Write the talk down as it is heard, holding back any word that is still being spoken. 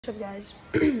What's up, guys?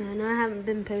 I know I haven't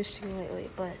been posting lately,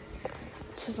 but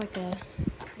this is like a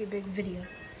pretty big video.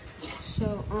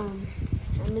 So, I'm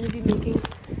gonna be making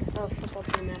a football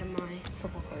team out of my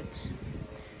football cards.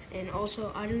 And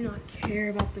also, I do not care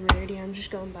about the rarity. I'm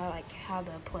just going by like how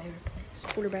the player plays.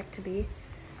 Quarterback to be,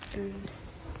 and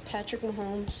Patrick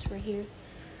Mahomes right here.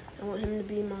 I want him to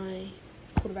be my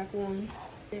quarterback 1.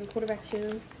 And quarterback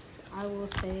 2, I will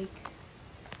take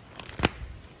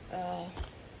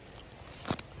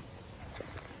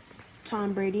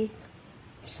Tom Brady.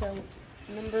 So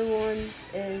number 1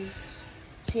 is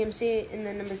CMC, and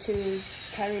then number 2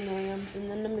 is Kyrie Williams,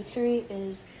 and then number 3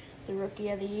 is the Rookie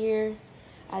of the Year,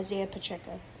 Isaiah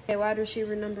Pacheco. Okay, wide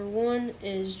receiver number 1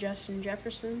 is Justin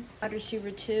Jefferson. Wide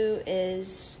receiver 2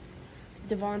 is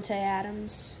Devontae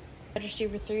Adams. Wide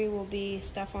receiver 3 will be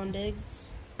Stephon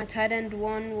Diggs. My tight end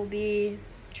 1 will be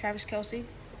Travis Kelce.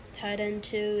 Tight end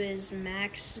 2 is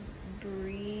Max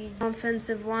Breed.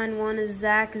 Offensive line 1 is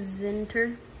Zach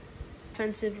Zinter.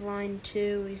 Offensive line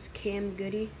 2 is Cam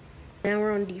Goody. Now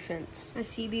we're on defense. My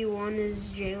CB1 is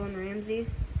Jalen Ramsey.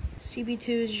 CB2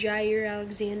 is Jair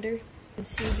Alexander. And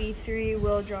CB3,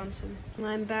 Will Johnson.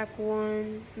 Linebacker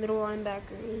 1, middle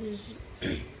linebacker is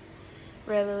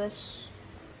Ray Lewis,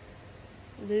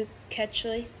 Luke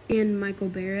Ketchley, and Michael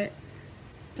Barrett.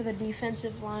 For the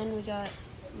defensive line, we got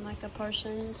Micah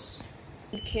Parsons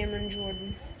and Cameron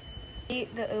Jordan.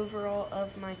 The overall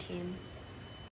of my team.